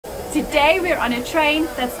Today we're on a train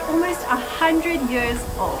that's almost 100 years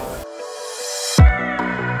old.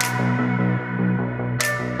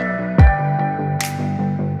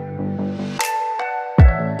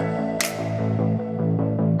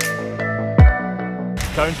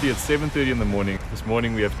 Currently it's 7:30 in the morning. This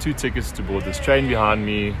morning we have 2 tickets to board this train behind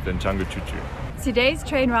me, the INCHANGA CHOO CHOO. Today's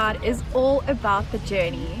train ride is all about the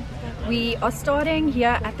journey. We are starting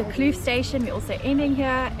here at the Kloof Station. We're also ending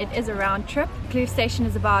here. It is a round trip. Kloof Station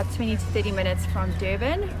is about 20 to 30 minutes from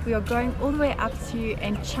Durban. We are going all the way up to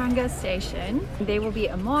Inchanga Station. There will be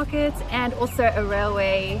a market and also a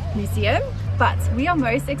railway museum. But we are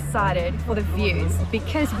most excited for the views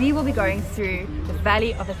because we will be going through the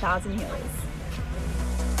Valley of 1,000 Hills.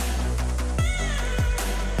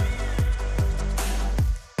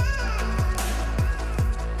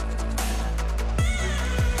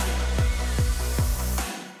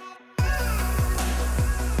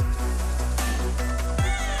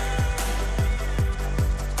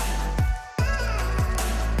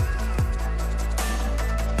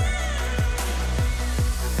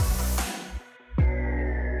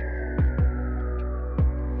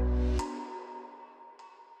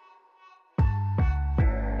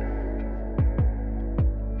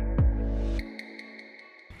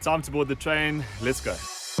 Time to board the train, let's go.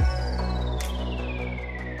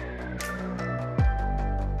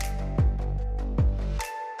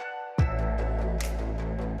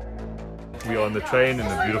 We are on the train in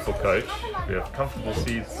a beautiful coach. We have comfortable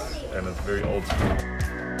seats and it's very old school.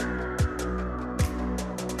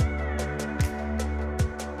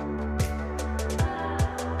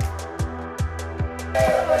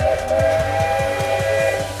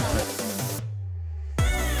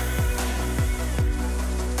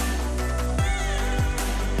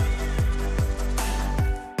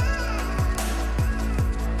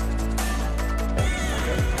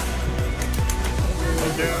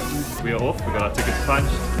 We are off, we got our tickets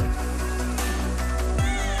punched.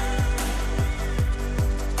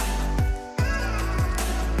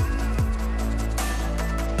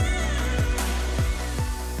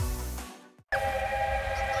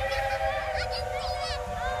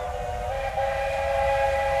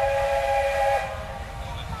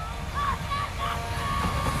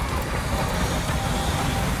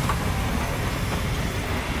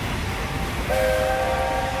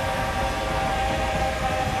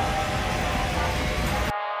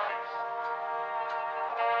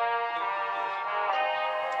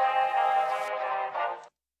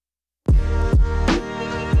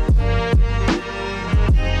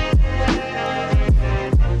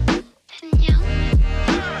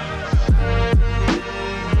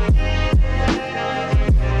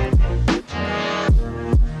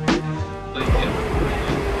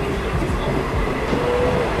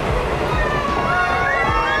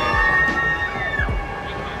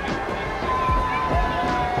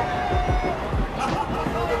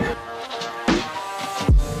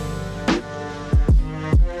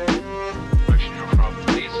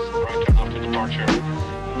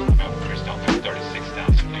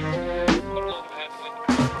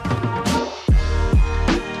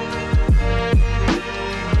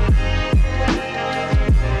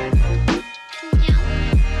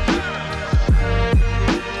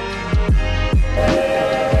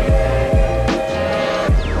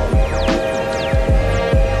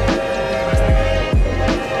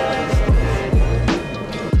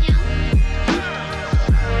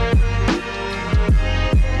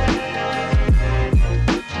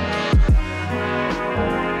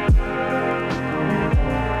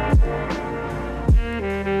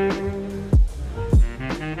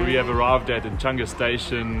 We have arrived at Inchanga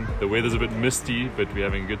Station. The weather's a bit misty, but we're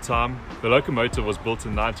having a good time. The locomotive was built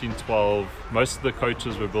in 1912. Most of the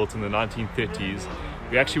coaches were built in the 1930s.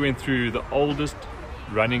 We actually went through the oldest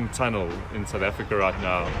running tunnel in South Africa right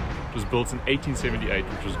now. It was built in 1878,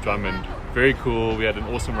 which was Drummond. Very cool. We had an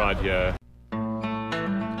awesome ride here.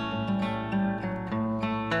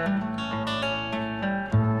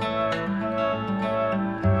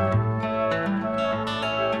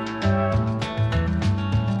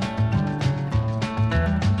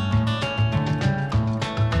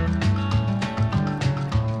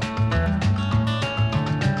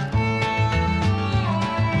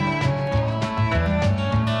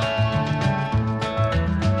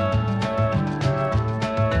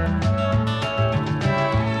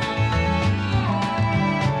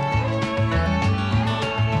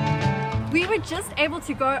 Just able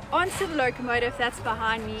to go onto the locomotive that's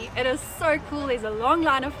behind me. It is so cool. There's a long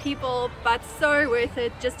line of people, but so worth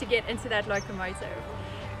it just to get into that locomotive.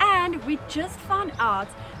 And we just found out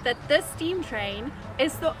that this steam train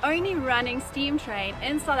is the only running steam train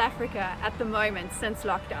in South Africa at the moment since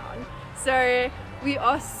lockdown. So we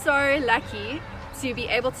are so lucky to be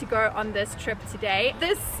able to go on this trip today.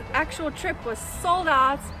 This actual trip was sold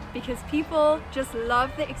out because people just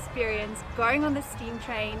love the experience going on the steam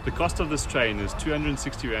train. The cost of this train is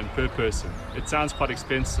 260 Rand per person. It sounds quite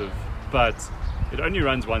expensive, but it only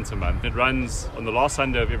runs once a month. It runs on the last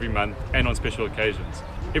Sunday of every month and on special occasions.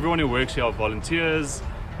 Everyone who works here are volunteers,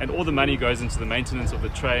 and all the money goes into the maintenance of the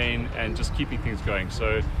train and just keeping things going.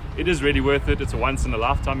 So it is really worth it. It's a once in a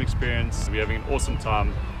lifetime experience. We're having an awesome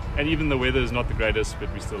time, and even the weather is not the greatest,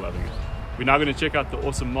 but we're still loving it. We're now going to check out the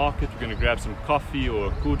awesome market. We're going to grab some coffee or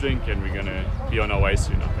a cool drink, and we're going to be on our way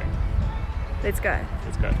soon, I think. Let's go.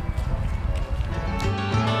 Let's go.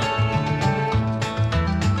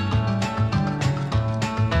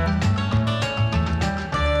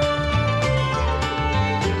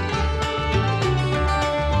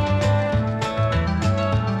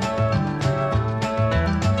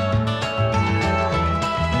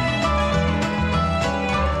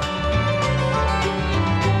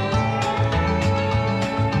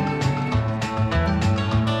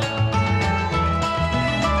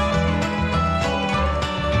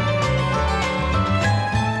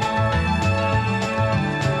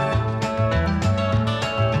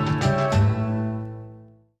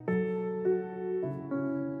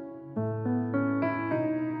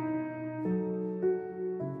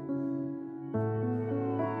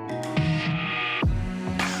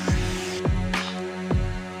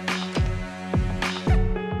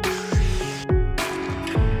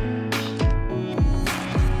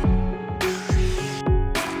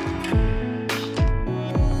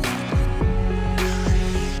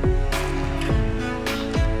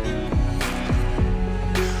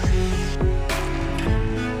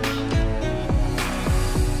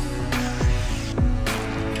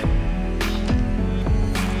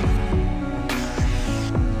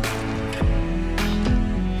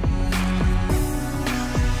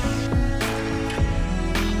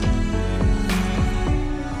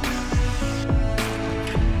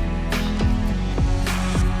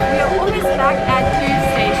 We are almost back at Kloof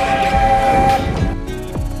Station.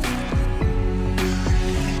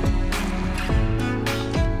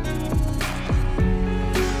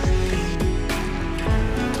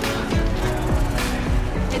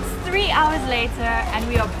 It's 3 hours later and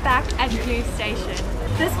we are back at Kloof Station.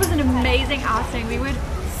 This was an amazing outing. We would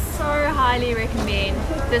so highly recommend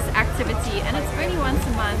this activity, and it's only once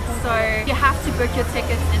a month, so you have to book your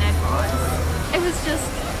tickets in advance. It was just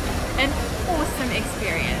an awesome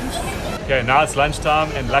experience. Okay, now it's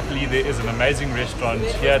lunchtime, and luckily there is an amazing restaurant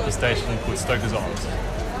here at the station called Stoker's Arms.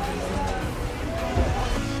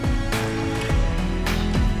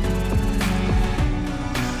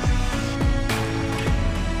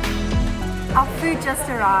 Our food just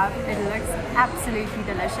arrived. It looks absolutely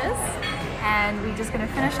delicious, and we're just going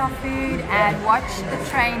to finish our food and watch the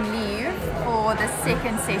train leave for the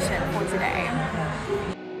second session for today.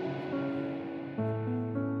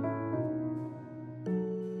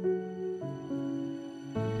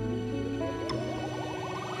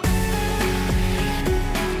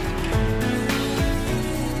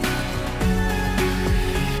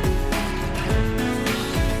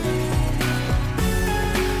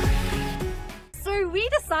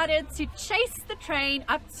 Decided to chase the train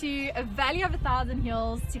up to a valley of 1,000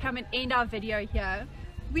 hills to come and end our video here.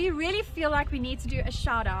 We really feel like we need to do a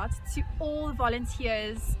shout out to all the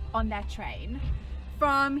volunteers on that train,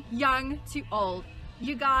 from young to old.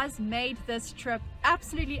 You guys made this trip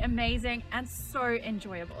absolutely amazing and so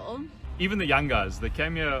enjoyable. Even the young guys, they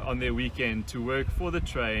came here on their weekend to work for the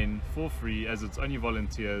train for free, as it's only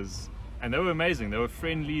volunteers. And they were amazing. They were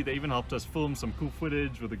friendly. They even helped us film some cool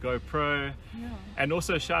footage with a GoPro. Yeah. And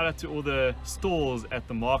also shout out to all the stalls at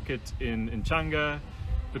the market in Inchanga.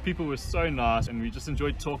 The people were so nice, and we just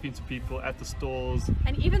enjoyed talking to people at the stalls.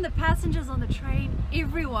 And even the passengers on the train,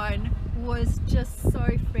 everyone was just so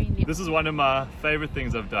friendly. This is one of my favorite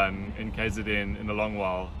things I've done in KZN in a long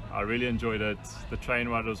while. I really enjoyed it. The train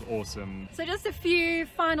ride was awesome. So just a few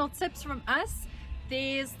final tips from us.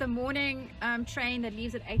 There's the morning train that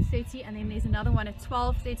leaves at 8:30, and then there's another one at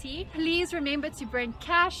 12:30. Please remember to bring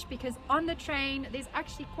cash, because on the train there's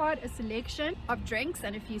actually quite a selection of drinks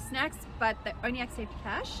and a few snacks, but they only accept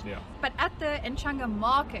cash. Yeah. But at the Inchanga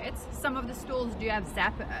market, some of the stalls do have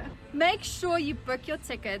Zapper. Make sure you book your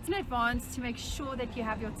tickets in advance to make sure that you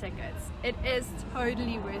have your tickets. It is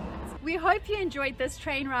totally worth it. We hope you enjoyed this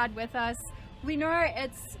train ride with us. We know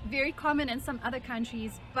it's very common in some other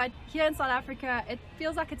countries, but here in South Africa it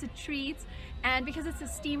feels like it's a treat, and because it's a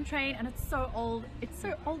steam train and it's so old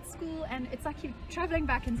school, and it's like you're traveling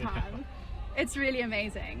back in time. It's really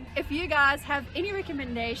amazing. If you guys have any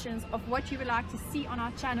recommendations of what you would like to see on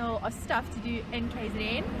our channel or stuff to do in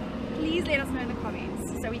KZN, please let us know in the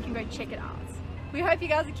comments so we can go check it out. We hope you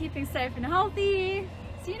guys are keeping safe and healthy.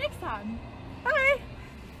 See you next time. Bye!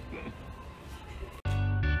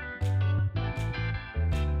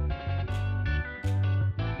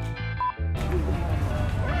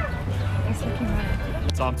 It's looking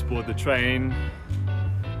right. Time to board the train.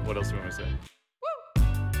 What else do we want to say?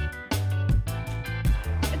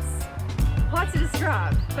 It's hard to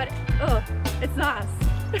describe, but oh, it's nice.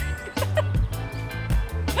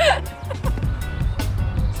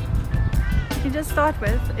 You can just start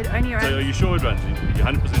with, it only runs. So are you sure it runs? You're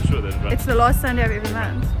 100% sure that it runs? It's the last Sunday of every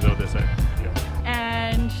month. Is that what they say? Yeah.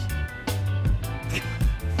 And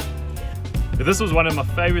But this was one of my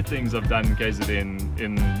favorite things I've done in KZN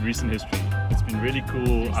in recent history. It's been really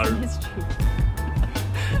cool.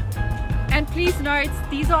 And please note,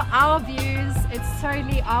 these are our views, it's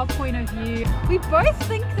totally our point of view. We both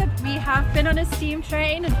think that we have been on a steam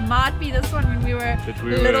train. It might be this one when we were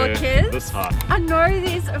little kids. This high. I know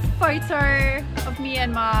there's a photo of me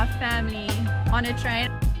and my family on a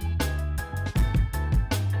train.